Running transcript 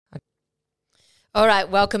All right,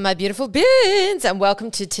 welcome my beautiful beans and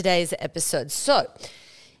welcome to today's episode. So,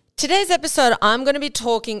 today's episode I'm going to be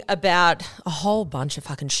talking about a whole bunch of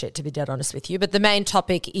fucking shit, to be dead honest with you, but the main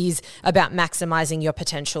topic is about maximizing your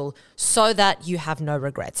potential so that you have no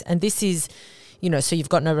regrets. And this is, so you've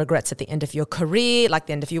got no regrets at the end of your career, like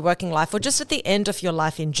the end of your working life, or just at the end of your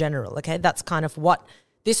life in general, okay? That's kind of what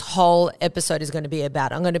this whole episode is going to be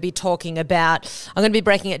about. I'm going to be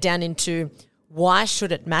breaking it down into why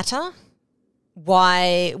should it matter?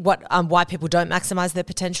 Why people don't maximize their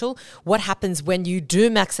potential, what happens when you do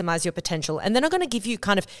maximize your potential, and then I'm going to give you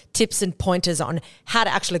kind of tips and pointers on how to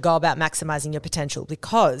actually go about maximizing your potential,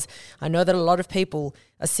 because I know that a lot of people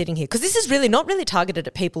are sitting here, because this is really not really targeted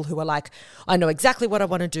at people who are like, I know exactly what I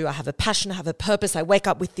want to do, I have a passion, I have a purpose, I wake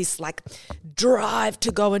up with this like drive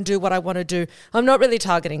to go and do what I want to do. I'm not really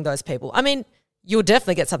targeting those people. I mean, you'll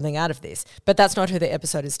definitely get something out of this, but that's not who the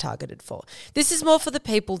episode is targeted for. This is more for the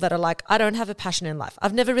people that are like, I don't have a passion in life.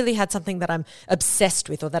 I've never really had something that I'm obsessed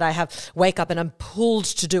with or that I wake up and I'm pulled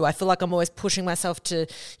to do. I feel like I'm always pushing myself to,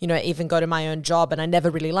 even go to my own job, and I never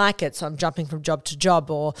really like it. So I'm jumping from job to job,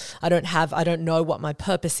 or I don't know what my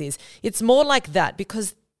purpose is. It's more like that,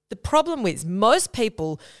 because the problem is most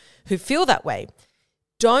people who feel that way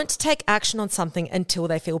don't take action on something until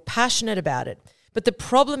they feel passionate about it. But the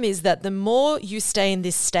problem is that the more you stay in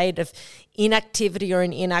this state of inactivity or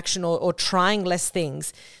in inaction or trying less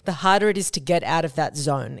things, the harder it is to get out of that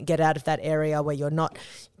zone, get out of that area where you're not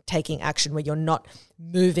taking action, where you're not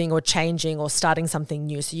moving or changing or starting something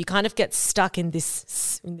new. So you kind of get stuck in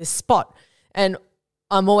this spot. And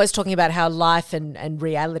I'm always talking about how life and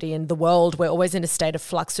reality and the world, we're always in a state of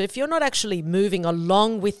flux. So if you're not actually moving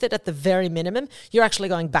along with it at the very minimum, you're actually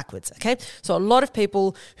going backwards, okay? So a lot of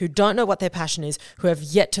people who don't know what their passion is, who have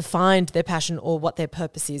yet to find their passion or what their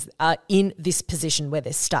purpose is, are in this position where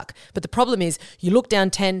they're stuck. But the problem is you look down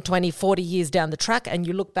 10, 20, 40 years down the track and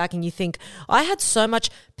you look back and you think, I had so much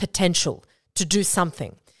potential to do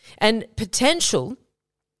something. And potential...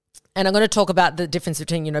 And I'm going to talk about the difference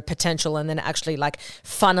between, potential and then actually like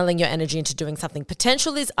funneling your energy into doing something.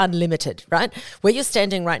 Potential is unlimited, right? Where you're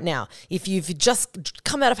standing right now, if you've just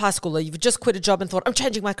come out of high school or you've just quit a job and thought, I'm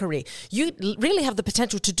changing my career, you really have the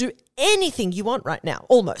potential to do anything you want right now,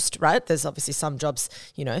 almost, right? There's obviously some jobs,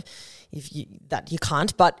 that you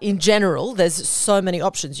can't, but in general, there's so many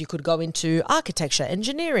options. You could go into architecture,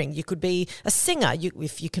 engineering. You could be a singer,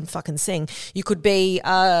 if you can fucking sing. You could be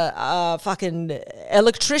a fucking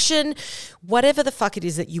electrician, whatever the fuck it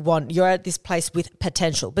is that you want. You're at this place with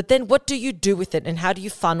potential. But then what do you do with it, and how do you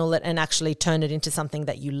funnel it and actually turn it into something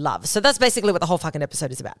that you love? So that's basically what the whole fucking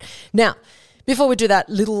episode is about. Now, before we do that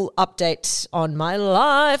little update on my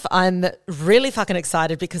life, I'm really fucking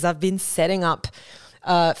excited because I've been setting up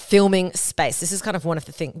filming space. This is kind of one of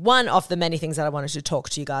the many things that I wanted to talk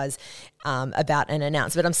to you guys about and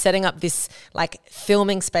announce. But I'm setting up this like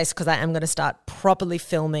filming space because I am going to start properly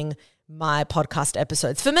filming my podcast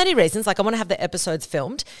episodes for many reasons. Like I want to have the episodes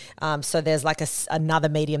filmed. So there's like another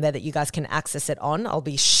medium there that you guys can access it on. I'll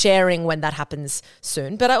be sharing when that happens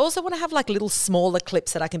soon. But I also want to have like little smaller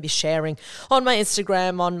clips that I can be sharing on my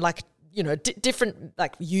Instagram, on like, different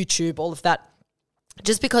like YouTube, all of that.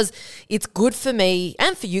 Just because it's good for me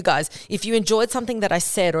and for you guys. If you enjoyed something that I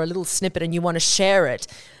said or a little snippet and you want to share it,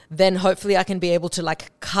 then hopefully I can be able to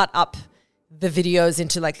like cut up the videos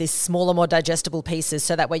into like these smaller, more digestible pieces,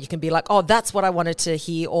 so that way you can be like, oh, that's what I wanted to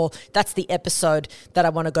hear, or that's the episode that I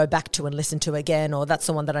want to go back to and listen to again, or that's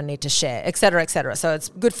the one that I need to share, et cetera, et cetera. So it's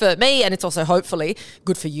good for me, and it's also hopefully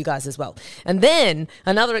good for you guys as well. And then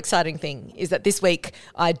another exciting thing is that this week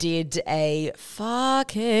I did a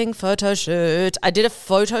fucking photo shoot. I did a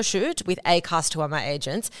photo shoot with Acast, who are my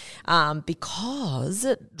agents, because,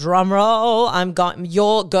 drum roll,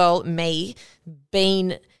 your girl, me,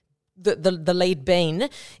 Bean, the lead Bean,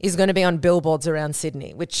 is going to be on billboards around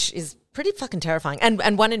Sydney, which is pretty fucking terrifying.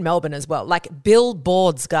 And one in Melbourne as well. Like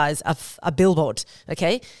billboards, guys, a billboard,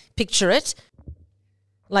 okay? Picture it.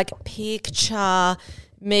 Like picture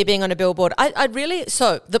me being on a billboard.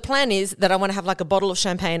 So the plan is that I want to have like a bottle of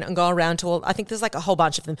champagne and go around to I think there's like a whole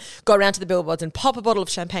bunch of them, go around to the billboards and pop a bottle of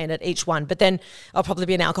champagne at each one. But then I'll probably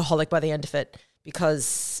be an alcoholic by the end of it.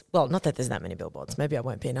 Because, well, not that there's that many billboards. Maybe I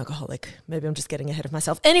won't be an alcoholic. Maybe I'm just getting ahead of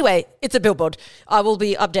myself. Anyway, it's a billboard. I will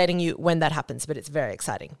be updating you when that happens, but it's very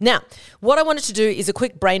exciting. Now, what I wanted to do is a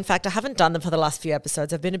quick brain fact. I haven't done them for the last few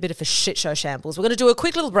episodes. I've been a bit of a shit show shambles. We're going to do a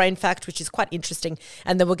quick little brain fact, which is quite interesting,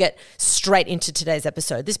 and then we'll get straight into today's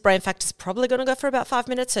episode. This brain fact is probably going to go for about 5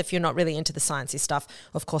 minutes, so if you're not really into the sciencey stuff,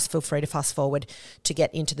 of course, feel free to fast forward to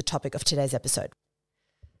get into the topic of today's episode.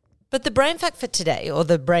 But the brain fact for today, or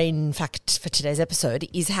the brain fact for today's episode,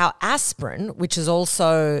 is how aspirin, which is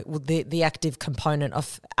also the active component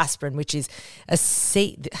of aspirin, which is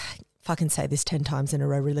if I can say this 10 times in a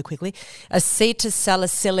row really quickly,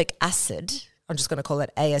 acetylsalicylic acid, I'm just going to call it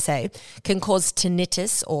ASA, can cause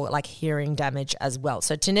tinnitus or like hearing damage as well.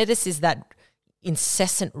 So tinnitus is that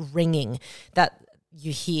incessant ringing that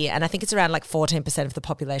you hear, and I think it's around like 14% of the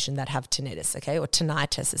population that have tinnitus, okay, or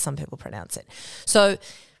tinnitus as some people pronounce it. So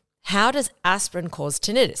how does aspirin cause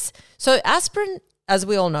tinnitus? So aspirin, as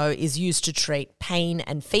we all know, is used to treat pain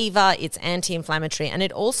and fever. It's anti-inflammatory, and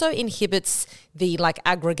it also inhibits the like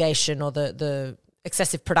aggregation or the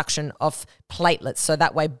excessive production of platelets, so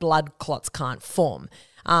that way blood clots can't form.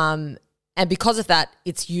 And because of that,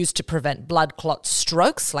 it's used to prevent blood clot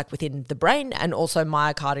strokes, like within the brain, and also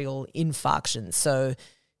myocardial infarctions. So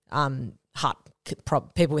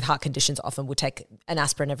people with heart conditions often will take an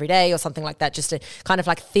aspirin every day or something like that, just to kind of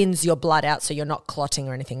like thins your blood out so you're not clotting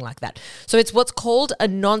or anything like that. So it's what's called a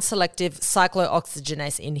non-selective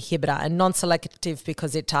cyclooxygenase inhibitor, and non-selective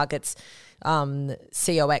because it targets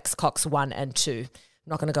COX 1 and 2. I'm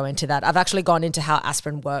not going to go into that. I've actually gone into how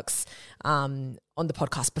aspirin works on the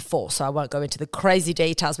podcast before, so I won't go into the crazy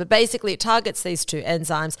details. But basically, it targets these two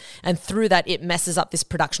enzymes, and through that, it messes up this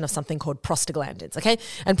production of something called prostaglandins, okay?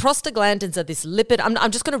 And prostaglandins are this lipid.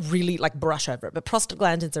 I'm just going to really like brush over it, but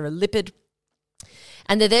prostaglandins are a lipid,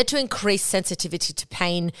 and they're there to increase sensitivity to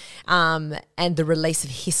pain and the release of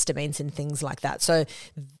histamines and things like that. So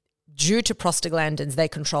due to prostaglandins, they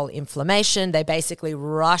control inflammation. They basically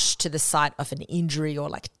rush to the site of an injury or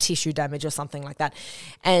like tissue damage or something like that.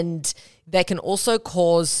 And they can also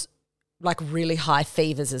cause like really high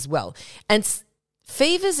fevers as well. And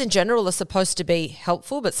fevers in general are supposed to be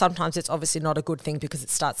helpful, but sometimes it's obviously not a good thing because it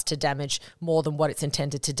starts to damage more than what it's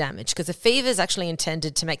intended to damage. Because a fever is actually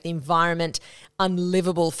intended to make the environment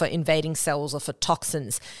unlivable for invading cells or for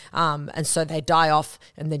toxins. And so they die off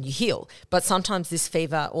and then you heal. But sometimes this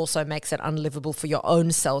fever also makes it unlivable for your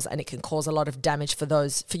own cells, and it can cause a lot of damage for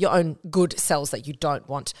your own good cells that you don't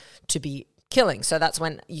want to be killing. So that's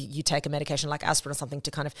when you take a medication like aspirin or something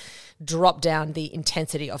to kind of drop down the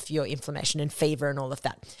intensity of your inflammation and fever and all of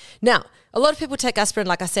that. Now, a lot of people take aspirin,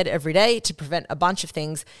 like I said, every day to prevent a bunch of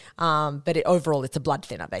things, but overall it's a blood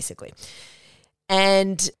thinner basically.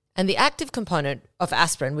 And the active component of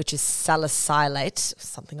aspirin, which is salicylate,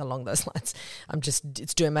 something along those lines,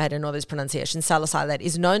 it's doing my head in all these pronunciations, salicylate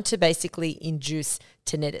is known to basically induce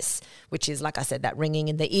tinnitus, which is, like I said, that ringing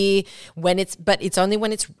in the ear but it's only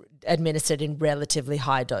when it's administered in relatively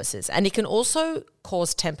high doses. And it can also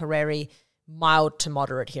cause temporary mild to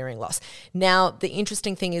moderate hearing loss. Now, the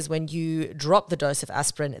interesting thing is when you drop the dose of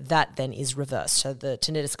aspirin, that then is reversed. So the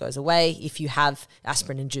tinnitus goes away if you have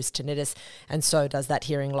aspirin-induced tinnitus, and so does that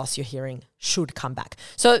hearing loss. Your hearing should come back.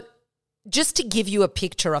 So just to give you a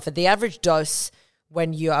picture of it, the average dose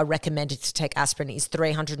when you are recommended to take aspirin is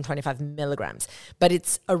 325 milligrams, but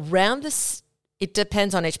it's around it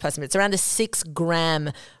depends on each person, but it's around the 6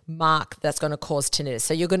 gram mark that's going to cause tinnitus.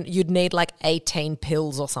 So you'd need like 18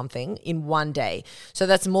 pills or something in one day. So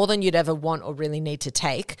that's more than you'd ever want or really need to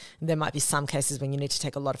take. There might be some cases when you need to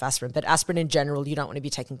take a lot of aspirin, but aspirin in general, you don't want to be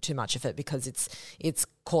taking too much of it because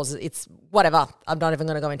it's whatever. I'm not even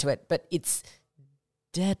going to go into it, but it's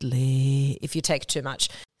deadly if you take too much.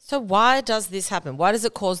 So why does this happen? Why does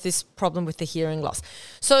it cause this problem with the hearing loss?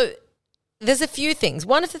 So there's a few things.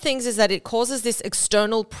 One of the things is that it causes this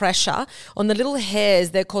external pressure on the little hairs.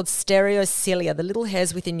 They're called stereocilia, the little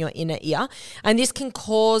hairs within your inner ear. And this can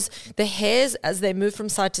cause the hairs, as they move from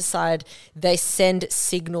side to side, they send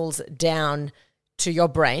signals down to your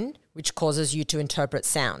brain, which causes you to interpret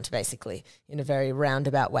sound, basically, in a very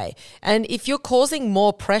roundabout way. And if you're causing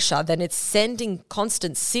more pressure, then it's sending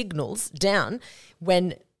constant signals down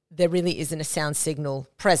when there really isn't a sound signal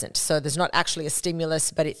present. So there's not actually a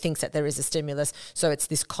stimulus, but it thinks that there is a stimulus. So it's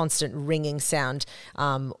this constant ringing sound.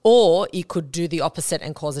 Or it could do the opposite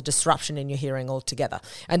and cause a disruption in your hearing altogether.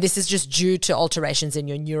 And this is just due to alterations in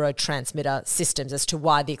your neurotransmitter systems as to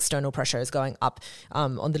why the external pressure is going up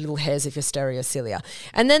on the little hairs of your stereocilia.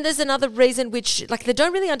 And then there's another reason which, like, they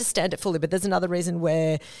don't really understand it fully, but there's another reason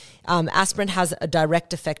where aspirin has a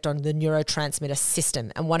direct effect on the neurotransmitter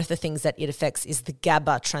system. And one of the things that it affects is the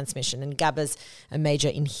GABA transmission. And GABA's a major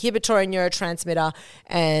inhibitory neurotransmitter.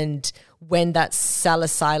 And when that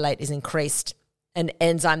salicylate is increased, an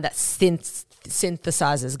enzyme that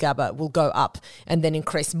synthesizes GABA will go up and then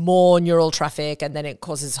increase more neural traffic, and then it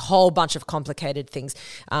causes a whole bunch of complicated things.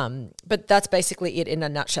 But that's basically it in a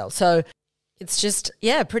nutshell. So it's just,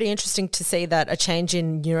 pretty interesting to see that a change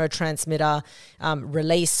in neurotransmitter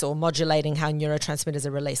release or modulating how neurotransmitters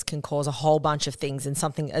are released can cause a whole bunch of things, and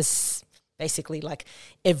something as basically like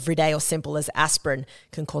everyday or simple as aspirin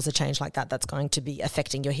can cause a change like that that's going to be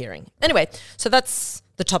affecting your hearing. Anyway, so that's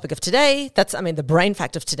the topic of today. The brain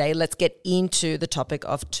fact of today. Let's get into the topic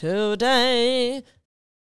of today.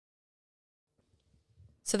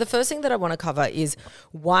 So the first thing that I want to cover is,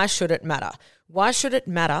 why should it matter? Why should it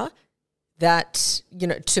matter that,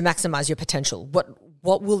 to maximize your potential?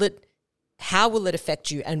 How will it affect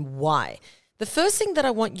you, and why? The first thing that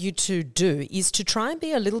I want you to do is to try and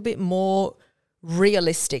be a little bit more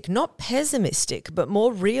realistic, not pessimistic, but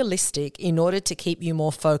more realistic in order to keep you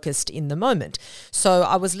more focused in the moment. So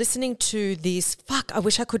I was listening to this,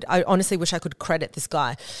 I honestly wish I could credit this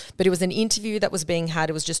guy, but it was an interview that was being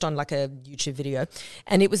had. It was just on like a YouTube video,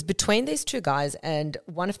 and it was between these two guys, and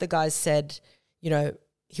one of the guys said,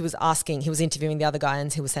 he was interviewing the other guy,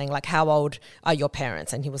 and he was saying like, how old are your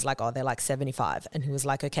parents? And he was like, oh, they're like 75. And he was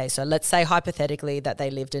like, okay, so let's say hypothetically that they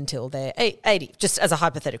lived until they're 80, just as a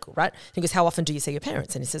hypothetical, right? He goes, how often do you see your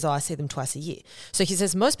parents? And he says, oh, I see them twice a year. So he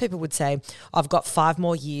says, most people would say, I've got 5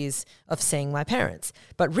 more years of seeing my parents.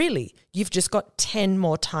 But really, you've just got 10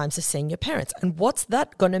 more times of seeing your parents. And what's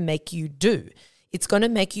that going to make you do? It's going to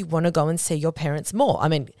make you want to go and see your parents more.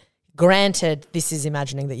 Granted, this is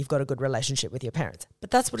imagining that you've got a good relationship with your parents, but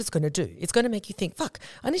that's what it's going to do. It's going to make you think, fuck,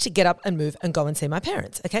 I need to get up and move and go and see my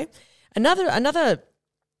parents, okay? A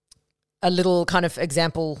little kind of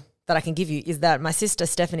example that I can give you is that my sister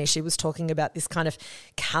Stephanie, she was talking about this kind of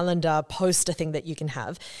calendar poster thing that you can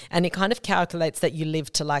have, and it kind of calculates that you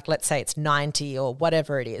live to, like, let's say it's 90 or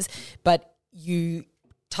whatever it is, but you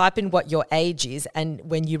type in what your age is, and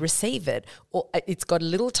when you receive it, or it's got a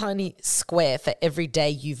little tiny square for every day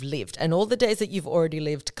you've lived, and all the days that you've already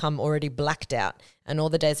lived come already blacked out, and all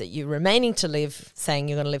the days that you're remaining to live, saying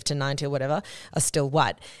you're going to live to 90 or whatever, are still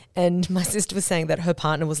white. And my sister was saying that her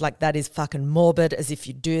partner was like, that is fucking morbid, as if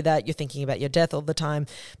you do that, you're thinking about your death all the time.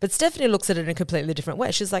 But Stephanie looks at it in a completely different way.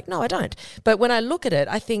 She's like, no, I don't. But when I look at it,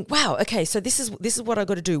 I think, wow, okay, so this is what I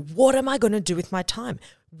got to do. What am I going to do with my time?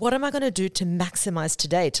 What am I going to do to maximize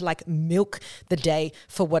today, to like milk the day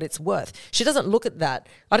for what it's worth? She doesn't look at that.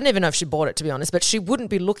 I don't even know if she bought it, to be honest, but she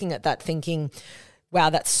wouldn't be looking at that thinking, wow,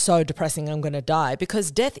 that's so depressing, I'm going to die,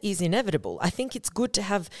 because death is inevitable. I think it's good to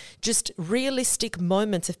have just realistic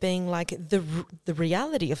moments of being like, the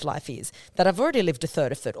reality of life is that I've already lived a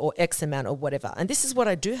third of it, or X amount or whatever, and this is what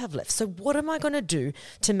I do have left. So what am I going to do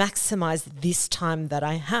to maximize this time that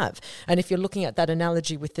I have? And if you're looking at that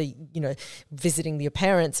analogy with the, visiting your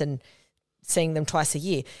parents and seeing them twice a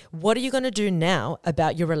year, what are you going to do now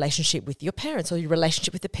about your relationship with your parents, or your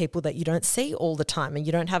relationship with the people that you don't see all the time and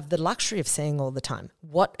you don't have the luxury of seeing all the time?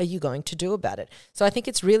 What are you going to do about it? So I think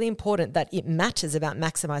it's really important that it matters about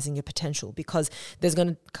maximizing your potential, because there's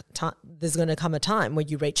going to come a time where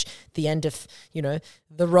you reach the end of,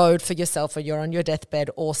 the road for yourself, or you're on your deathbed,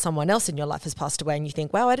 or someone else in your life has passed away, and you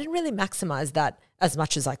think, wow, I didn't really maximize that as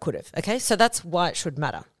much as I could have. Okay, so that's why it should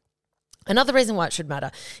matter. Another reason why it should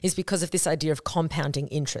matter is because of this idea of compounding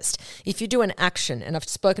interest. If you do an action, and I've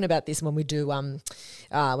spoken about this when we do, when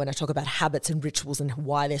I talk about habits and rituals and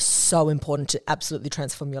why they're so important to absolutely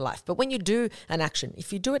transform your life. But when you do an action,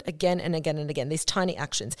 if you do it again and again and again, these tiny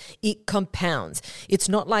actions, it compounds. It's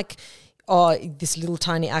not like, oh, this little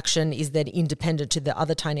tiny action is then independent to the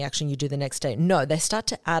other tiny action you do the next day. No, they start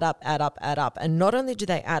to add up. And not only do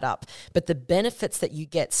they add up, but the benefits that you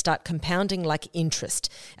get start compounding like interest,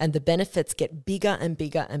 and the benefits get bigger and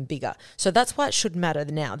bigger and bigger. So that's why it should matter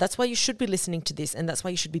now. That's why you should be listening to this, and that's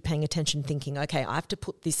why you should be paying attention, thinking, okay, I have to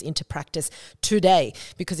put this into practice today,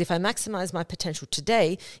 because if I maximize my potential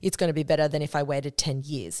today, it's going to be better than if I waited 10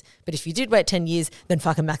 years. But if you did wait 10 years, then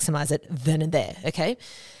fucking maximize it then and there, okay?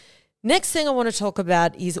 Next thing I want to talk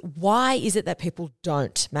about is, why is it that people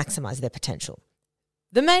don't maximize their potential?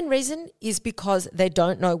 The main reason is because they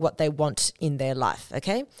don't know what they want in their life,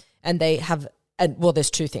 okay? And there's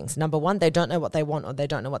two things. Number one, they don't know what they want, or they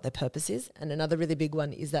don't know what their purpose is. And another really big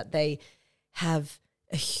one is that they have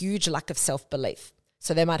a huge lack of self-belief.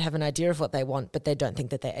 So they might have an idea of what they want, but they don't think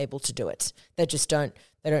that they're able to do it. They don't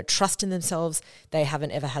trust in themselves. They haven't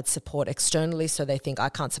ever had support externally, so they think, I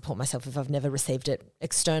can't support myself if I've never received it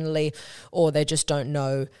externally, or they just don't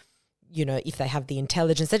know, if they have the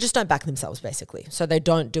intelligence. They just don't back themselves, basically. So they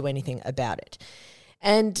don't do anything about it.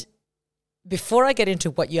 And before I get into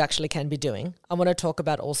what you actually can be doing, I want to talk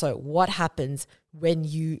about also what happens when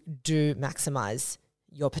you do maximize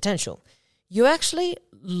your potential. You actually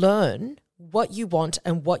learn what you want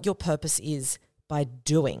and what your purpose is by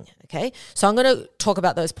doing, okay? So I'm going to talk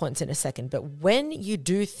about those points in a second, but when you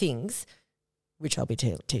do things which I'll be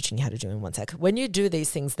teaching you how to do in one sec. When you do these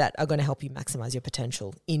things that are going to help you maximize your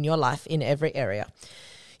potential in your life, in every area,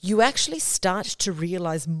 you actually start to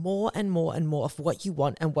realize more and more and more of what you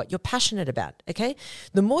want and what you're passionate about, okay?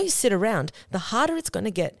 The more you sit around, the harder it's going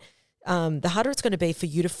to get. The harder it's going to be for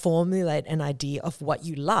you to formulate an idea of what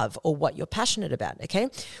you love or what you're passionate about, okay?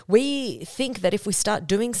 We think that if we start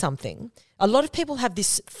doing something, a lot of people have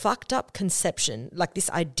this fucked up conception, like this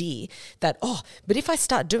idea that, but if I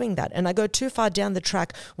start doing that and I go too far down the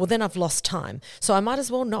track, well, then I've lost time. So I might as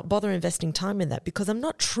well not bother investing time in that because I'm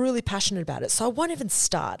not truly passionate about it. So I won't even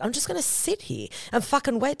start. I'm just going to sit here and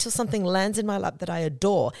fucking wait till something lands in my lap that I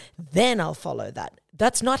adore. Then I'll follow that.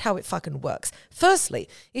 That's not how it fucking works. Firstly,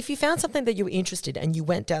 if you found something that you were interested in and you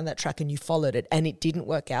went down that track and you followed it and it didn't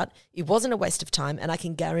work out, it wasn't a waste of time, and I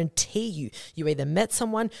can guarantee you either met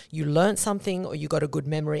someone, you learned something, or you got a good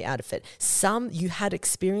memory out of it. You had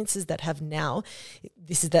experiences that have now,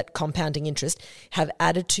 this is that compounding interest, have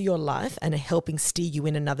added to your life and are helping steer you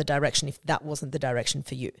in another direction if that wasn't the direction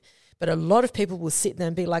for you. But a lot of people will sit there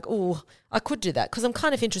and be like, oh, I could do that because I'm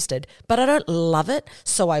kind of interested, but I don't love it,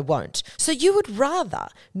 so I won't. So you would rather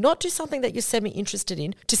not do something that you're semi-interested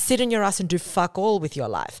in to sit on your ass and do fuck all with your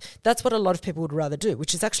life. That's what a lot of people would rather do,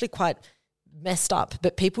 which is actually quite messed up.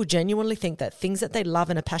 But people genuinely think that things that they love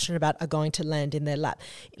and are passionate about are going to land in their lap.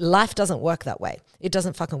 Life doesn't work that way. It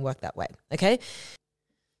doesn't fucking work that way, okay?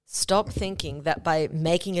 Stop thinking that by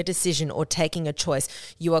making a decision or taking a choice,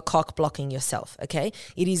 you are cock blocking yourself, okay?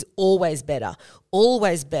 It is always better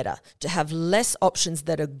to have less options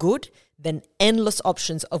that are good than endless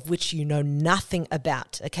options of which you know nothing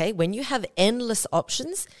about, okay? When you have endless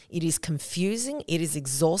options, it is confusing, it is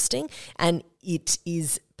exhausting, and it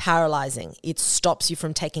is paralyzing. It stops you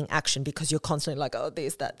from taking action because you're constantly like, oh,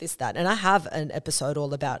 this, that. And I have an episode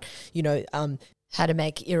all about, how to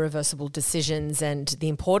make irreversible decisions and the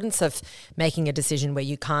importance of making a decision where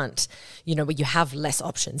you can't, where you have less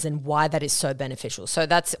options and why that is so beneficial. So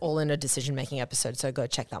that's all in a decision-making episode, so go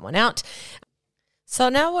check that one out. So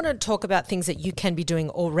now I want to talk about things that you can be doing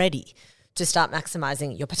already to start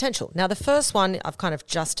maximizing your potential. Now, the first one, I've kind of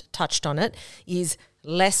just touched on it, is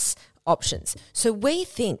less options. So we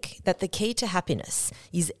think that the key to happiness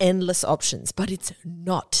is endless options, but it's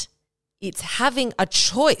not. It's having a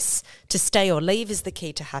choice to stay or leave is the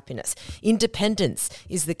key to happiness. Independence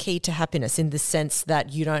is the key to happiness in the sense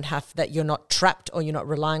that you're not trapped or you're not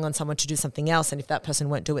relying on someone to do something else. And if that person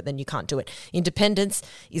won't do it, then you can't do it. Independence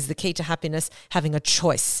is the key to happiness. Having a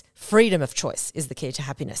choice, freedom of choice is the key to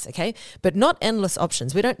happiness, okay? But not endless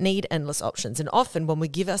options. We don't need endless options. And often when we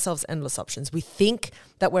give ourselves endless options, we think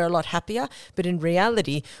that we're a lot happier, but in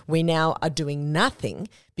reality, we now are doing nothing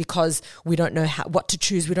because we don't know what to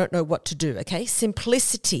choose. We don't know what to do, okay?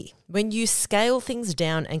 Simplicity. When you scale things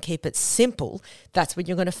down and keep it simple, that's when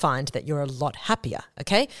you're going to find that you're a lot happier,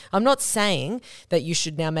 okay? I'm not saying that you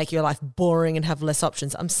should now make your life boring and have less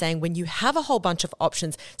options. I'm saying when you have a whole bunch of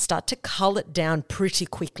options, start to cull it down pretty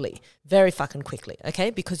quickly, very fucking quickly, okay?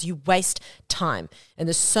 Because you waste time. And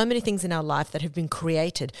there's so many things in our life that have been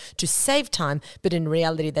created to save time, but in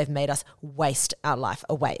reality, they've made us waste our life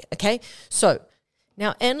away, okay? So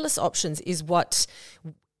now endless options is what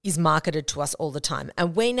is marketed to us all the time.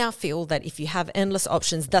 And we now feel that if you have endless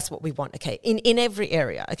options, that's what we want, okay? In every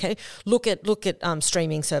area, okay? Look at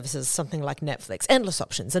streaming services, something like Netflix, endless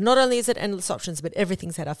options. And not only is it endless options, but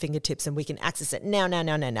everything's at our fingertips and we can access it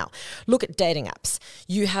now. Look at dating apps.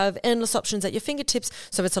 You have endless options at your fingertips,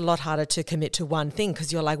 so it's a lot harder to commit to one thing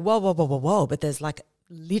because you're like, whoa, but there's like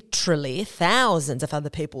literally thousands of other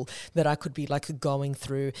people that I could be like going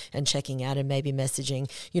through and checking out and maybe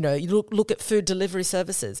messaging. You look at food delivery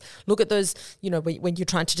services. Look at those, when you're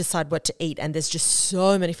trying to decide what to eat and there's just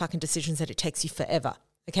so many fucking decisions that it takes you forever,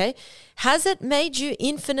 okay? Has it made you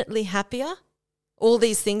infinitely happier? All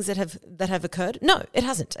these things that have occurred? No, it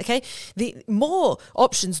hasn't, okay? The more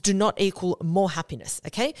options do not equal more happiness,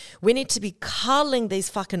 okay? We need to be culling these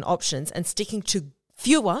fucking options and sticking to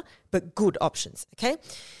fewer but good options, okay?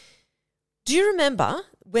 Do you remember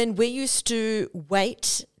when we used to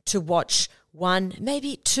wait to watch one,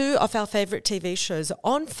 maybe two of our favorite TV shows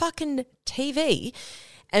on fucking TV,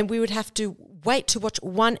 and we would have to wait to watch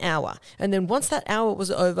 1 hour. And then once that hour was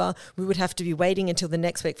over, we would have to be waiting until the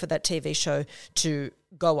next week for that TV show to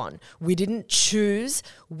go on. We didn't choose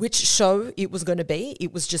which show it was going to be.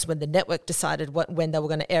 It was just when the network decided when they were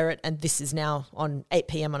going to air it, and this is now on 8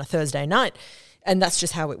 p.m. on a Thursday night. And that's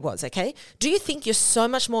just how it was, okay? Do you think you're so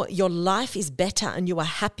much more, your life is better and you are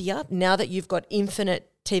happier now that you've got infinite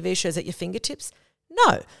TV shows at your fingertips?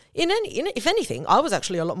 No, If anything, I was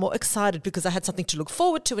actually a lot more excited because I had something to look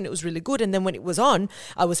forward to and it was really good. And then when it was on,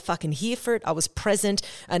 I was fucking here for it. I was present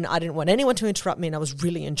and I didn't want anyone to interrupt me and I was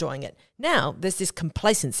really enjoying it. Now there's this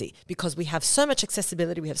complacency because we have so much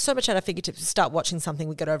accessibility. We have so much at our fingertips. We start watching something,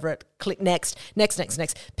 we get over it, click next.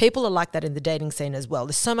 People are like that in the dating scene as well.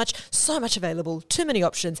 There's so much available, too many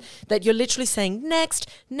options that you're literally saying next,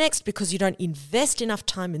 because you don't invest enough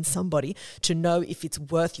time in somebody to know if it's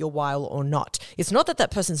worth your while or not. It's not that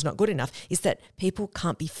that person's not good enough, it's that people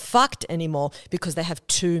can't be fucked anymore because they have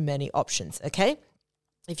too many options, okay?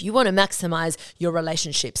 If you want to maximize your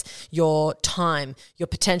relationships, your time, your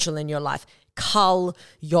potential in your life, cull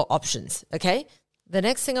your options, okay? The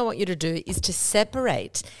next thing I want you to do is to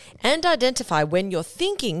separate and identify when you're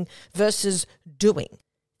thinking versus doing.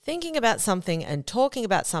 Thinking about something and talking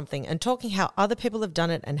about something and talking how other people have done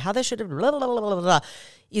it and how they should have blah, blah, blah, blah, blah,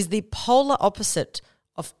 is the polar opposite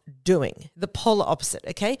of doing, the polar opposite,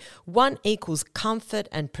 okay? One equals comfort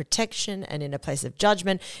and protection and in a place of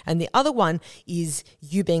judgment, and the other one is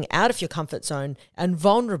you being out of your comfort zone and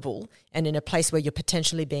vulnerable and in a place where you're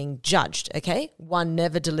potentially being judged, okay? One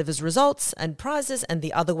never delivers results and prizes, and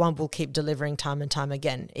the other one will keep delivering time and time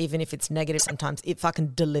again. Even if it's negative, sometimes it fucking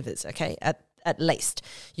delivers, okay? At least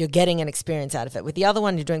you're getting an experience out of it. With the other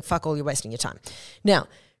one, you're doing fuck all, you're wasting your time. Now,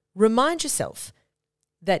 remind yourself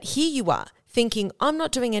that here you are thinking, I'm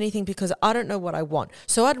not doing anything because I don't know what I want.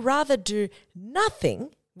 So I'd rather do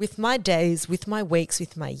nothing with my days, with my weeks,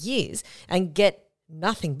 with my years and get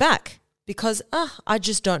nothing back because I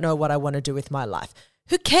just don't know what I want to do with my life.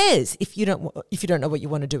 Who cares if you don't know what you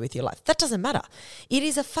want to do with your life? That doesn't matter. It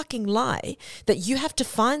is a fucking lie that you have to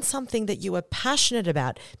find something that you are passionate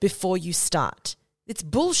about before you start. It's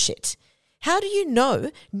bullshit. How do you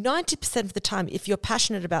know 90% of the time if you're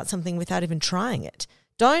passionate about something without even trying it?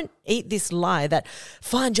 Don't eat this lie that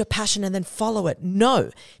find your passion and then follow it.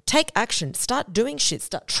 No, take action, start doing shit,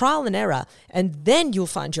 start trial and error, and then you'll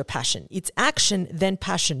find your passion. It's action, then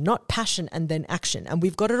passion, not passion and then action. And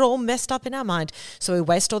we've got it all messed up in our mind. So we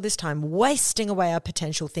waste all this time wasting away our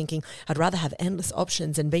potential thinking, I'd rather have endless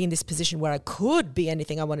options and be in this position where I could be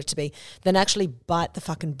anything I wanted to be than actually bite the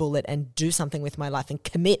fucking bullet and do something with my life and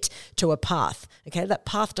commit to a path. Okay, that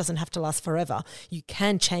path doesn't have to last forever. You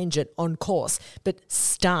can change it on course, but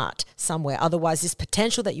start somewhere. Otherwise, this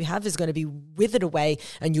potential that you have is going to be withered away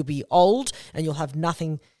and you'll be old and you'll have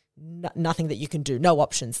nothing that you can do. No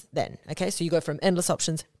options then. Okay, so you go from endless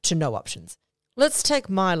options to no options. Let's take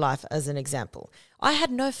my life as an example. I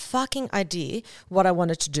had no fucking idea what I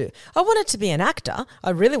wanted to do. I wanted to be an actor. I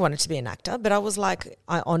really wanted to be an actor, but I was like,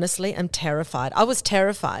 I honestly am terrified. I was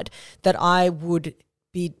terrified that I would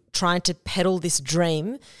be trying to peddle this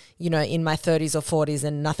dream, you know, in my 30s or 40s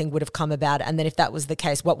and nothing would have come about. And then if that was the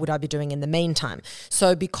case, what would I be doing in the meantime?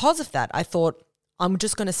 So because of that, I thought, I'm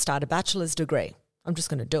just going to start a bachelor's degree. I'm just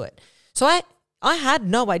going to do it. So I had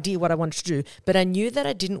no idea what I wanted to do, but I knew that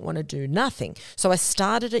I didn't want to do nothing. So I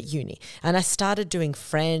started at uni and I started doing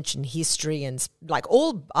French and history and like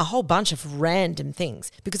a whole bunch of random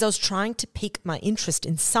things because I was trying to pique my interest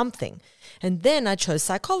in something. And then I chose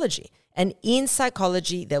psychology. And in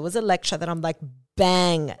psychology, there was a lecture that I'm like,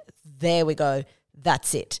 bang, there we go.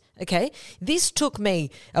 That's it. Okay. This took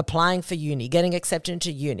me applying for uni, getting accepted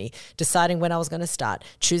into uni, deciding when I was going to start,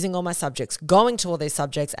 choosing all my subjects, going to all these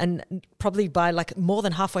subjects. And probably by like more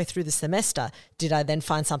than halfway through the semester, did I then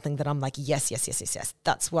find something that I'm like, yes.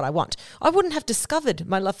 That's what I want. I wouldn't have discovered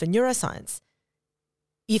my love for neuroscience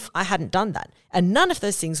if I hadn't done that. And none of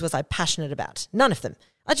those things was I passionate about. None of them.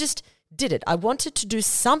 I just did it. I wanted to do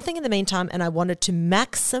something in the meantime and I wanted to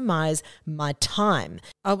maximize my time.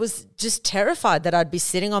 I was just terrified that I'd be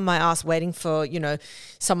sitting on my ass waiting for, you know,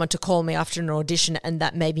 someone to call me after an audition and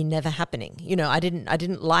that maybe never happening. You know, I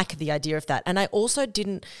didn't like the idea of that. And I also it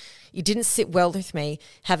didn't sit well with me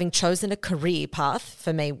having chosen a career path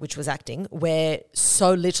for me, which was acting, where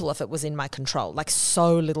so little of it was in my control, like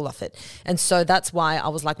so little of it. And so that's why I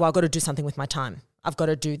was like, well, I've got to do something with my time. I've got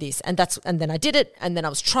to do this. And then I did it. And then I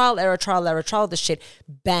was trial, error, this shit.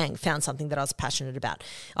 Bang, found something that I was passionate about.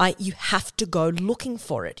 You have to go looking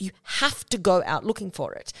for it. You have to go out looking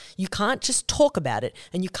for it. You can't just talk about it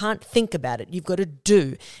and you can't think about it. You've got to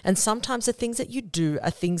do. And sometimes the things that you do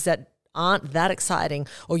are things that aren't that exciting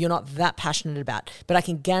or you're not that passionate about. But I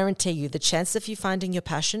can guarantee you the chances of you finding your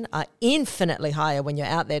passion are infinitely higher when you're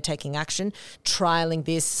out there taking action, trialing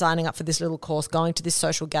this, signing up for this little course, going to this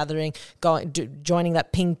social gathering, joining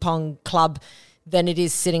that ping pong club, than it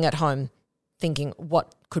is sitting at home thinking,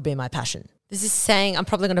 what could be my passion? There's this saying, I'm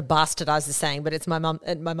probably going to bastardize the saying, but it's my mum,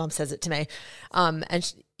 and my mum says it to me.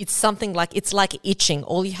 It's something like, it's like itching.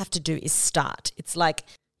 All you have to do is start. It's like,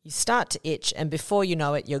 You start to itch, and before you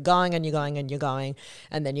know it, you're going and you're going and you're going,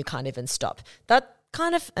 and then you can't even stop. That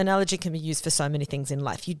kind of analogy can be used for so many things in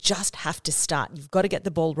life. You just have to start. You've got to get the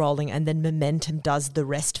ball rolling, and then momentum does the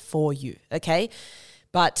rest for you, okay?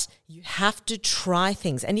 But you have to try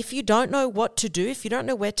things. And if you don't know what to do, if you don't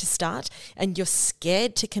know where to start, and you're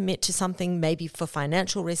scared to commit to something, maybe for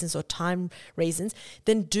financial reasons or time reasons,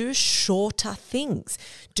 then do shorter things.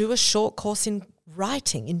 Do a short course in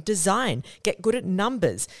writing, in design, get good at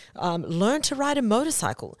numbers, learn to ride a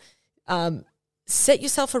motorcycle, set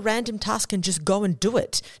yourself a random task and just go and do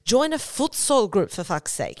it. Join a futsal group, for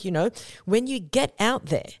fuck's sake. When you get out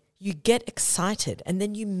there, you get excited, and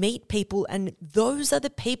then you meet people, and those are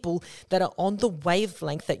the people that are on the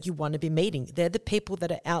wavelength that you want to be meeting. They're the people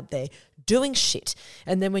that are out there doing shit.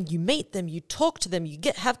 And then when you meet them, you talk to them,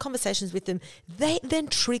 have conversations with them, they then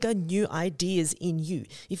trigger new ideas in you.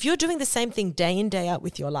 If you're doing the same thing day in, day out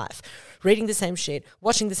with your life, reading the same shit,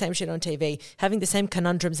 watching the same shit on TV, having the same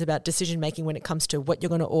conundrums about decision making when it comes to what you're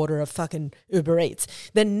going to order of fucking Uber Eats,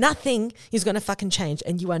 then nothing is going to fucking change,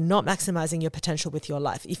 and you are not maximizing your potential with your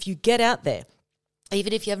life. If you get out there,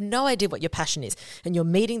 even if you have no idea what your passion is, and you're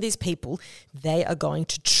meeting these people, they are going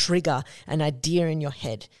to trigger an idea in your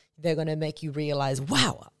head. They're going to make you realize,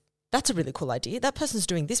 wow, that's a really cool idea. That person's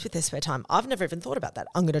doing this with their spare time. I've never even thought about that.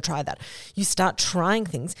 I'm going to try that. You start trying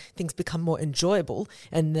things become more enjoyable,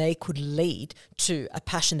 and they could lead to a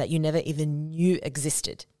passion that you never even knew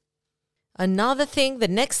existed. Another thing, the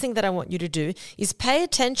next thing that I want you to do is pay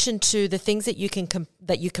attention to the things that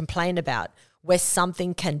you complain about where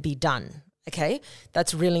something can be done, okay?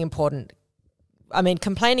 That's really important. I mean,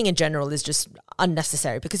 complaining in general is just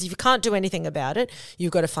unnecessary, because if you can't do anything about it,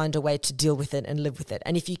 you've got to find a way to deal with it and live with it.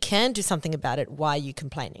 And if you can do something about it, why are you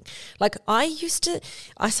complaining? Like I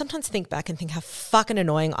sometimes think back and think how fucking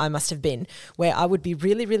annoying I must have been, where I would be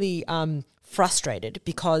really, really frustrated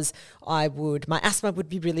because my asthma would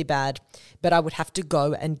be really bad, but I would have to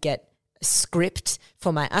go and get a script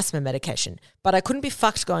for my asthma medication. But I couldn't be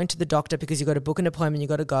fucked going to the doctor, because you got to book an appointment, you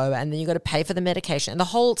got to go, and then you got to pay for the medication. And the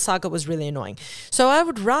whole saga was really annoying. So I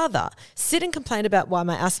would rather sit and complain about why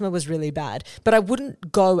my asthma was really bad, but I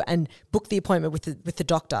wouldn't go and book the appointment with the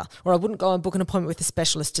doctor, or I wouldn't go and book an appointment with a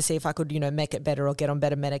specialist to see if I could, make it better or get on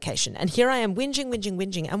better medication. And here I am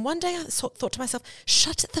whinging. And one day I thought to myself,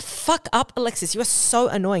 shut the fuck up, Alexis. You are so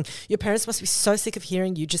annoying. Your parents must be so sick of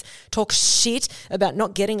hearing you just talk shit about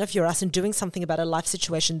not getting off your ass and doing something about a life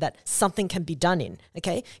situation that something can be done in,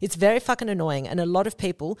 okay? It's very fucking annoying, and a lot of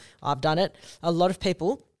people, I've done it, a lot of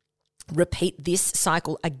people repeat this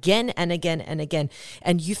cycle again and again and again,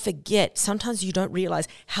 and you forget, sometimes you don't realize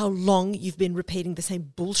how long you've been repeating the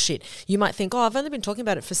same bullshit. You might think, I've only been talking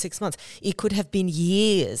about it for 6 months. It could have been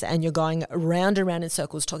years, and you're going round and round in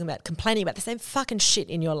circles complaining about the same fucking shit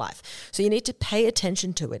in your life. So you need to pay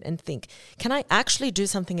attention to it and think, can I actually do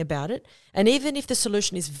something about it? And even if the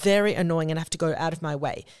solution is very annoying and I have to go out of my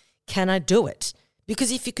way, can I do it?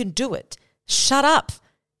 Because if you can do it, shut up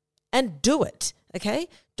and do it, okay?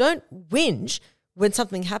 Don't whinge when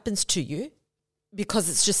something happens to you, because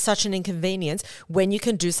it's just such an inconvenience, when you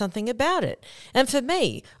can do something about it. And for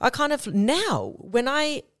me, I kind of now, when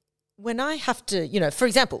I have to, for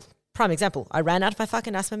example, prime example, I ran out of my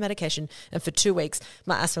fucking asthma medication, and for 2 weeks,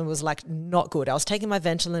 my asthma was like not good. I was taking my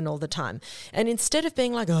Ventolin all the time. And instead of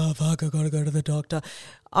being like, oh, fuck, I got to go to the doctor,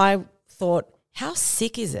 I thought, how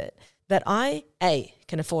sick is it that I, A,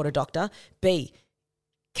 can afford a doctor, B,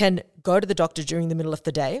 can go to the doctor during the middle of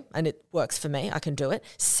the day, and it works for me, I can do it,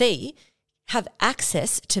 C, have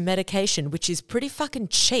access to medication, which is pretty fucking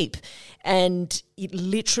cheap, and it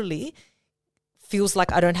literally feels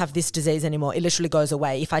like I don't have this disease anymore. It literally goes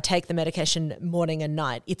away. If I take the medication morning and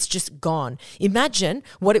night, it's just gone. Imagine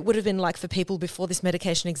what it would have been like for people before this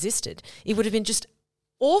medication existed. It would have been just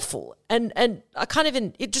awful, and I can't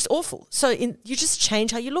even, it's just awful. So you just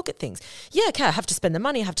change how you look at things. Yeah, okay, I have to spend the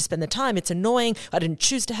money, I have to spend the time, it's annoying, I didn't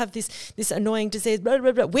choose to have this annoying disease, blah,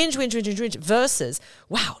 blah, blah, whinge, versus,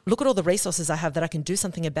 wow, look at all the resources I have that I can do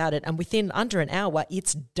something about it, and within under an hour,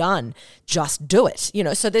 it's done. Just do it.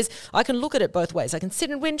 So I can look at it both ways. I can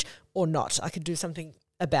sit and whinge or not. I can do something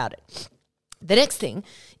about it. The next thing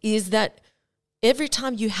is that every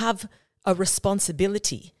time you have a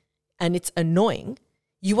responsibility and it's annoying,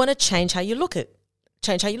 you want to change how you look at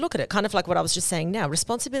it. Kind of like what I was just saying now.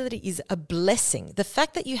 Responsibility is a blessing. The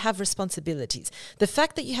fact that you have responsibilities, the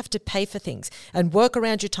fact that you have to pay for things and work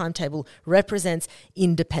around your timetable represents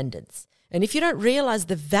independence. And if you don't realize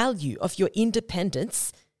the value of your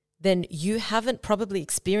independence, then you haven't probably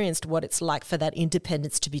experienced what it's like for that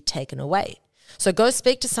independence to be taken away. So go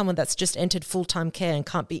speak to someone that's just entered full-time care and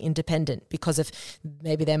can't be independent because of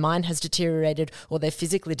maybe their mind has deteriorated or they're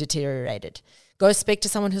physically deteriorated. Go speak to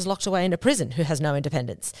someone who's locked away in a prison who has no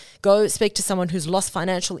independence. Go speak to someone who's lost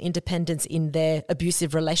financial independence in their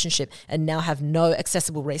abusive relationship and now have no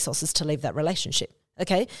accessible resources to leave that relationship.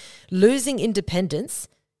 Okay? Losing independence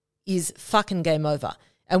is fucking game over.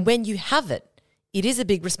 And when you have it, it is a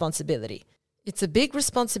big responsibility. It's a big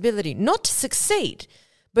responsibility not to succeed,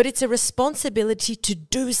 but it's a responsibility to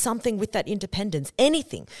do something with that independence,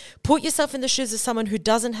 anything. Put yourself in the shoes of someone who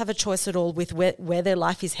doesn't have a choice at all with where their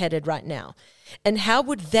life is headed right now. And how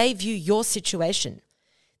would they view your situation?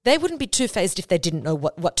 They wouldn't be too phased if they didn't know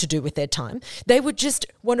what to do with their time. They would just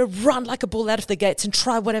want to run like a bull out of the gates and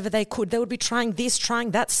try whatever they could. They would be trying this, trying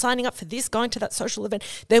that, signing up for this, going to that social event.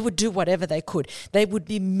 They would do whatever they could. They would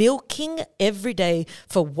be milking every day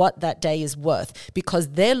for what that day is worth because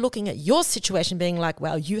they're looking at your situation being like,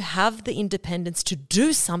 wow, you have the independence to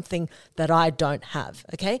do something that I don't have,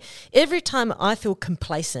 okay? Every time I feel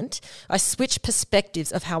complacent, I switch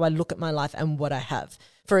perspectives of how I look at my life and what I have.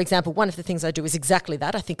 For example, one of the things I do is exactly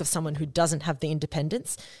that. I think of someone who doesn't have the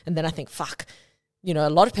independence, and then I think, fuck, a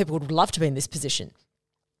lot of people would love to be in this position.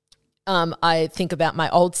 I think about my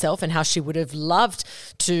old self and how she would have loved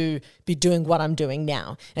to be doing what I'm doing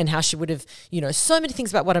now, and how she would have, so many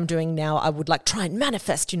things about what I'm doing now I would like try and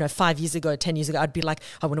manifest. 5 years ago, 10 years ago, I'd be like,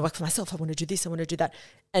 I want to work for myself. I want to do this. I want to do that.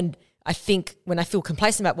 And I think when I feel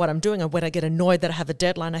complacent about what I'm doing and when I get annoyed that I have a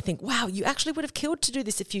deadline, I think, wow, you actually would have killed to do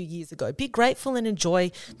this a few years ago. Be grateful and enjoy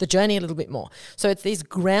the journey a little bit more. So it's these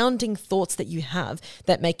grounding thoughts that you have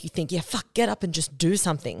that make you think, yeah, fuck, get up and just do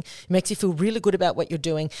something. It makes you feel really good about what you're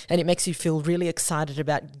doing, and it makes you feel really excited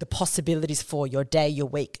about the possibilities for your day, your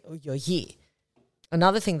week, or your year.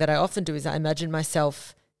 Another thing that I often do is I imagine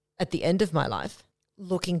myself at the end of my life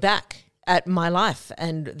looking back at my life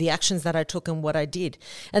and the actions that I took and what I did.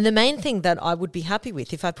 And the main thing that I would be happy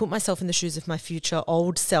with, if I put myself in the shoes of my future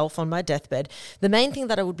old self on my deathbed, the main thing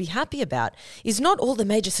that I would be happy about is not all the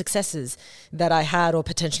major successes that I had or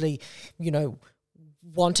potentially,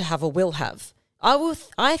 want to have or will have.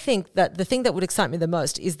 I think that the thing that would excite me the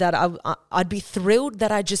most is that I'd be thrilled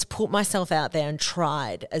that I just put myself out there and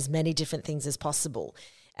tried as many different things as possible.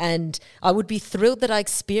 And I would be thrilled that I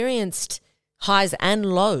experienced highs and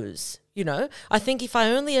lows. I think if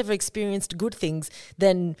I only ever experienced good things,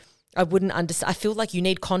 then I wouldn't understand. I feel like you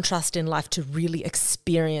need contrast in life to really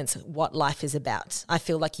experience what life is about. I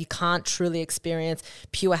feel like you can't truly experience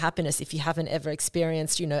pure happiness if you haven't ever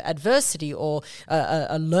experienced, adversity or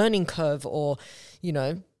a learning curve or,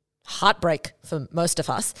 heartbreak for most of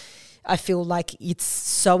us. I feel like it's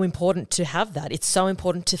so important to have that. It's so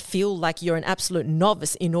important to feel like you're an absolute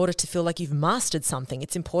novice in order to feel like you've mastered something.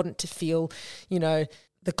 It's important to feel,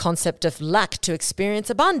 the concept of lack to experience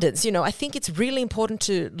abundance. I think it's really important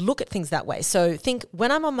to look at things that way. So think,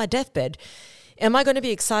 when I'm on my deathbed, am I going to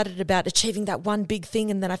be excited about achieving that one big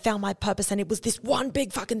thing and then I found my purpose and it was this one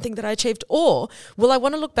big fucking thing that I achieved? Or will I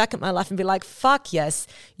want to look back at my life and be like, fuck yes,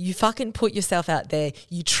 you fucking put yourself out there.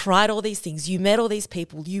 You tried all these things. You met all these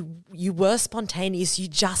people. You were spontaneous. You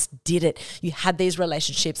just did it. You had these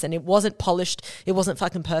relationships and it wasn't polished. It wasn't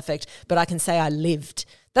fucking perfect, but I can say I lived.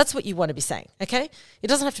 That's what you want to be saying, okay? It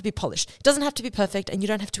doesn't have to be polished. It doesn't have to be perfect, and you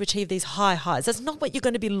don't have to achieve these high highs. That's not what you're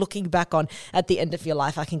going to be looking back on at the end of your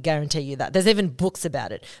life. I can guarantee you that. There's even books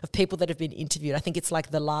about it of people that have been interviewed. I think it's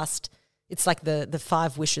like the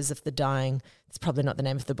 5 wishes of the dying. It's probably not the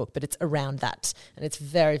name of the book, but it's around that. And it's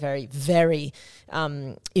very, very, very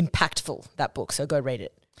impactful, that book. So go read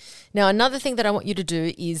it. Now, another thing that I want you to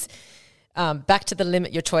do is back to the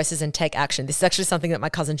limit your choices and take action. This is actually something that my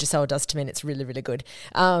cousin Giselle does to me, and it's really, really good.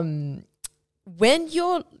 When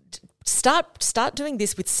you're start doing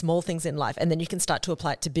this with small things in life, and then you can start to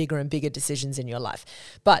apply it to bigger and bigger decisions in your life.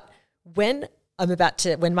 But when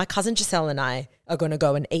my cousin Giselle and I are going to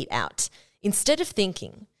go and eat out, instead of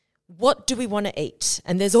thinking, what do we want to eat?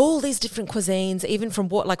 And there's all these different cuisines, even from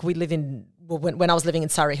we live in, when I was living in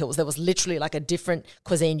Surrey Hills, there was literally like a different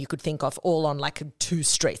cuisine you could think of all on like 2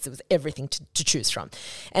 streets. There was everything to choose from.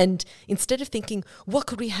 And instead of thinking, what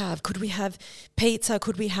could we have? Could we have pizza?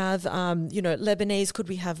 Could we have, Lebanese? Could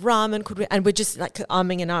we have ramen? And we're just like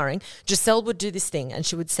umming and ahhing. Giselle would do this thing and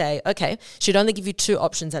she would say, okay, she'd only give you 2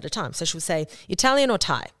 options at a time. So she would say Italian or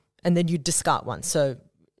Thai, and then you'd discard one. So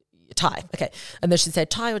Thai, okay. And then she'd say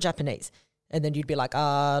Thai or Japanese. And then you'd be like,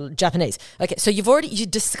 Japanese. Okay, so you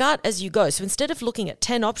discard as you go. So instead of looking at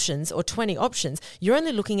 10 options or 20 options, you're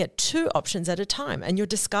only looking at 2 options at a time, and you're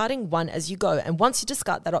discarding one as you go. And once you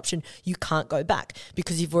discard that option, you can't go back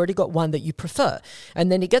because you've already got one that you prefer.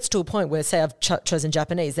 And then it gets to a point where, say I've chosen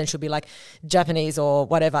Japanese, then she'll be like Japanese or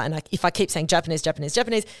whatever. And if I keep saying Japanese,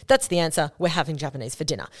 that's the answer. We're having Japanese for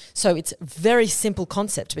dinner. So it's a very simple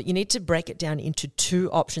concept, but you need to break it down into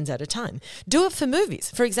 2 options at a time. Do it for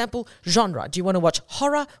movies. For example, genre. Do you want to watch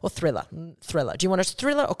horror or thriller? Thriller. Do you want to watch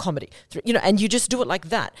thriller or comedy? And you just do it like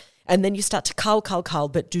that. And then you start to cull,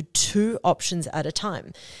 but do 2 options at a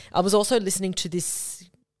time. I was also listening to this,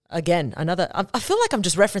 again, I feel like I'm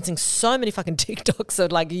just referencing so many fucking TikToks or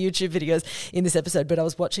like YouTube videos in this episode, but I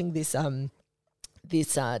was watching this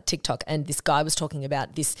TikTok, and this guy was talking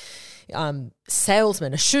about this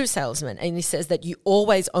salesman, a shoe salesman, and he says that you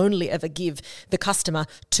always only ever give the customer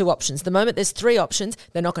 2 options. The moment there's 3 options,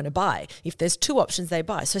 they're not going to buy. If there's 2 options, they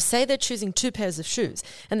buy. So say they're choosing 2 pairs of shoes,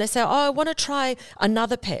 and they say, I want to try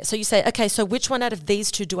another pair. So you say, okay, so which one out of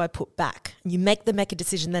these 2 do I put back? And you make them make a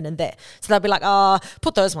decision then and there. So they'll be like,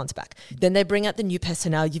 put those ones back. Then they bring out the new pair, so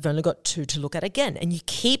now you've only got 2 to look at again. And you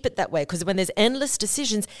keep it that way, because when there's endless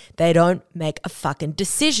decisions, they don't make a fucking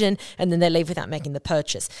decision, and then they leave without making the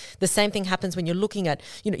purchase. The same thing happens when you're looking at,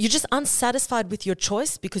 you're just unsatisfied with your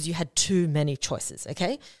choice because you had too many choices,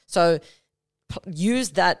 okay? So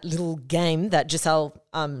use that little game that Giselle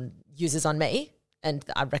uses on me, and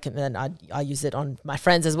I recommend I use it on my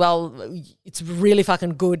friends as well. It's really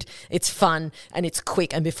fucking good. It's fun and it's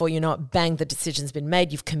quick, and before you know it, bang, the decision's been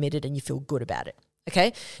made, you've committed, and you feel good about it.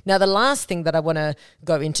 Okay. Now, the last thing that I want to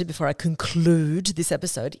go into before I conclude this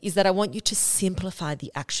episode is that I want you to simplify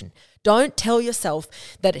the action. Don't tell yourself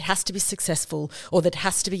that it has to be successful, or that it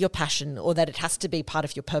has to be your passion, or that it has to be part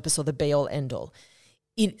of your purpose, or the be all end all.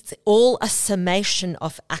 It's all a summation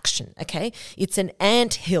of action. Okay. It's an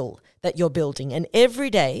anthill that you're building, and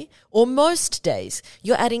every day, or most days,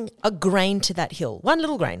 you're adding a grain to that hill. One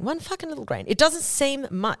fucking little grain. It doesn't seem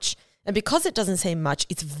much. And because it doesn't seem much,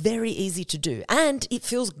 it's very easy to do, and it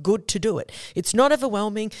feels good to do it. It's not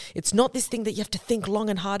overwhelming. It's not this thing that you have to think long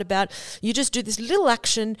and hard about. You just do this little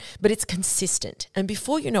action, but it's consistent. And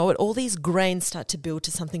before you know it, all these grains start to build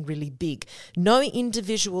to something really big. No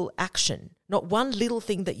individual action, not one little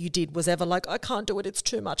thing that you did was ever like, I can't do it, it's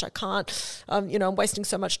too much, I can't, I'm wasting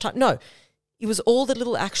so much time. No. It was all the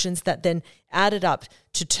little actions that then added up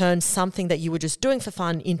to turn something that you were just doing for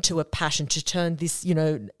fun into a passion, to turn this,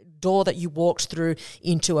 door that you walked through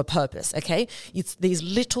into a purpose, okay? It's these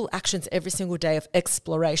little actions every single day of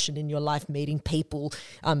exploration in your life, meeting people,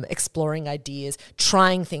 exploring ideas,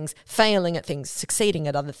 trying things, failing at things, succeeding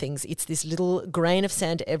at other things. It's this little grain of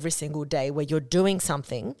sand every single day where you're doing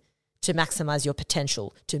something to maximize your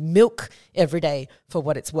potential, to milk every day for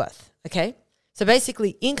what it's worth, okay? So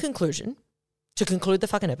basically, in conclusion, to conclude the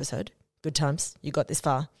fucking episode, good times, you got this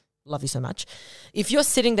far, love you so much. If you're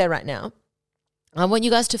sitting there right now, I want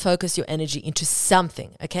you guys to focus your energy into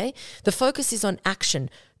something, okay? The focus is on action,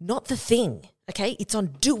 not the thing, okay? It's on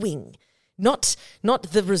doing, not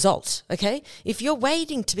the result, okay? If you're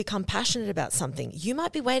waiting to become passionate about something, you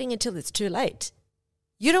might be waiting until it's too late.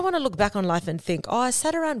 You don't want to look back on life and think, I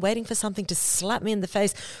sat around waiting for something to slap me in the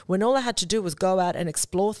face when all I had to do was go out and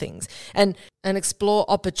explore things and explore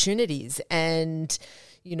opportunities and,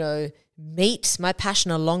 meet my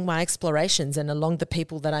passion along my explorations and along the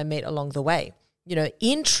people that I meet along the way.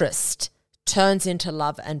 Interest turns into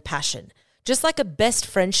love and passion. Just like a best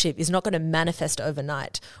friendship is not going to manifest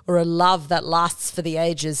overnight, or a love that lasts for the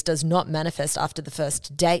ages does not manifest after the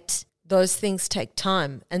first date. Those things take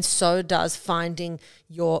time, and so does finding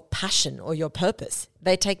your passion or your purpose.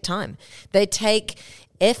 They take time. They take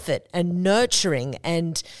effort and nurturing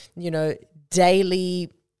and, daily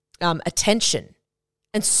attention.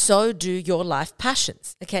 And so do your life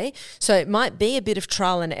passions, okay? So it might be a bit of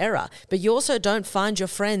trial and error, but you also don't find your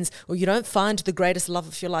friends, or you don't find the greatest love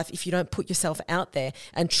of your life if you don't put yourself out there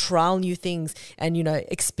and trial new things and,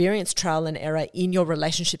 experience trial and error in your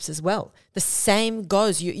relationships as well. The same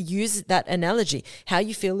goes. You use that analogy. How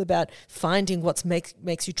you feel about finding what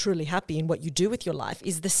makes you truly happy and what you do with your life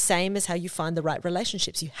is the same as how you find the right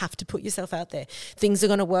relationships. You have to put yourself out there. Things are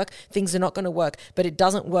going to work. Things are not going to work, but it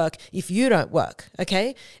doesn't work if you don't work, okay?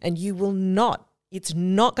 And you will not. It's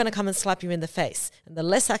not going to come and slap you in the face. And the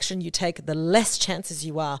less action you take, the less chances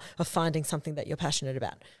you are of finding something that you're passionate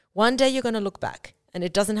about. One day you're going to look back, and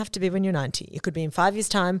it doesn't have to be when you're 90. It could be in 5 years'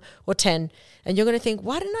 time or 10, and you're going to think,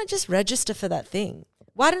 why didn't I just register for that thing?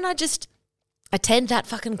 Why didn't I just attend that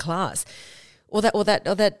fucking class or that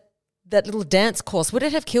little dance course? Would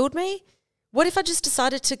it have killed me? What if I just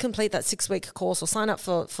decided to complete that 6-week course or sign up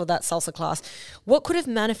for that salsa class? What could have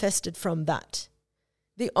manifested from that?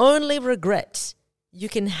 The only regret you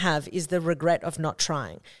can have is the regret of not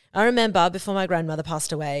trying. I remember before my grandmother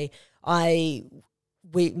passed away, I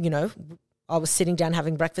was sitting down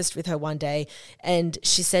having breakfast with her one day, and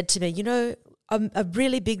she said to me, a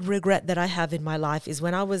really big regret that I have in my life is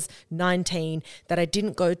when I was 19 that I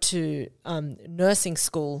didn't go to nursing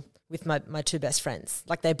school with my two best friends.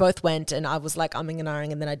 Like, they both went and I was like umming and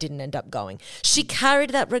ahhing, and then I didn't end up going. She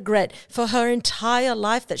carried that regret for her entire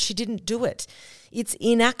life that she didn't do it. It's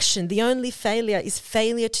inaction. The only failure is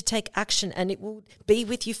failure to take action, and it will be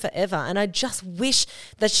with you forever. And I just wish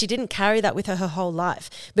that she didn't carry that with her whole life.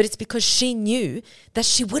 But it's because she knew that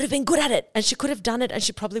she would have been good at it, and she could have done it, and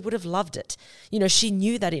she probably would have loved it. She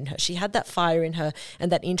knew that in her. She had that fire in her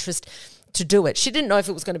and that interest to do it. She didn't know if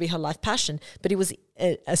it was going to be her life passion, but it was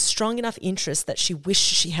a strong enough interest that she wished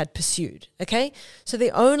she had pursued. Okay? So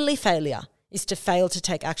the only failure is to fail to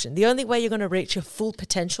take action. The only way you're going to reach your full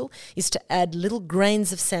potential is to add little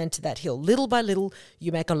grains of sand to that hill. Little by little,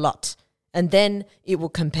 you make a lot, and then it will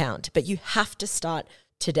compound. But you have to start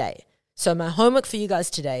today. So my homework for you guys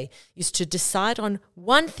today is to decide on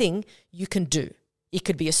one thing you can do. It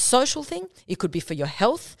could be a social thing. It could be for your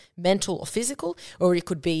health, mental or physical, or it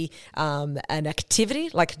could be an activity,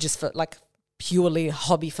 like just for purely a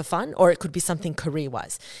hobby for fun, or it could be something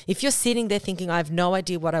career-wise. If you're sitting there thinking, I have no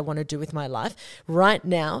idea what I want to do with my life, right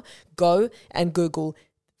now, go and Google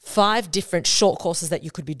 5 different short courses that you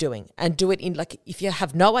could be doing, and do it in, if you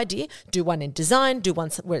have no idea, do one in design, do one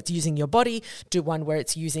where it's using your body, do one where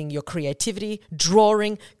it's using your creativity,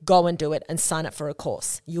 drawing, go and do it and sign up for a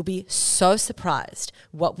course. You'll be so surprised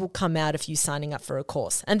what will come out of you signing up for a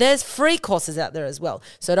course. And there's free courses out there as well.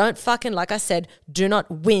 So don't fucking, like I said, do not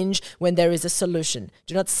whinge when there is a solution.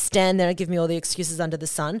 Do not stand there and give me all the excuses under the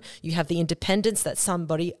sun. You have the independence that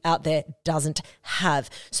somebody out there doesn't have.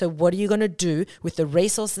 So what are you going to do with the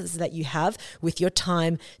resources that you have with your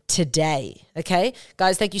time today? Okay,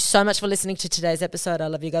 guys, thank you so much for listening to today's episode. I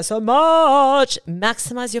love you guys so much.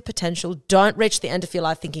 Maximize your potential. Don't reach the end of your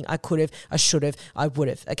life thinking I could have, I should have, I would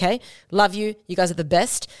have. Okay, love you. You guys are the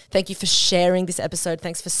best. Thank you for sharing this episode.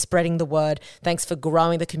 Thanks for spreading the word. Thanks for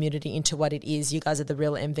growing the community into what it is. You guys are the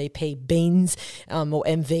real MVP beans, or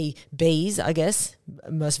MVBs, I guess,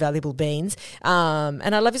 most valuable beans.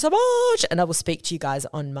 And I love you so much. And I will speak to you guys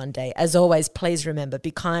on Monday. As always, please remember,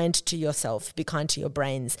 be kind to yourself, be kind to your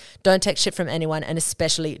brains. Don't take shit from anyone, and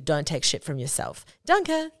especially don't take shit from yourself.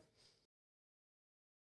 Danke.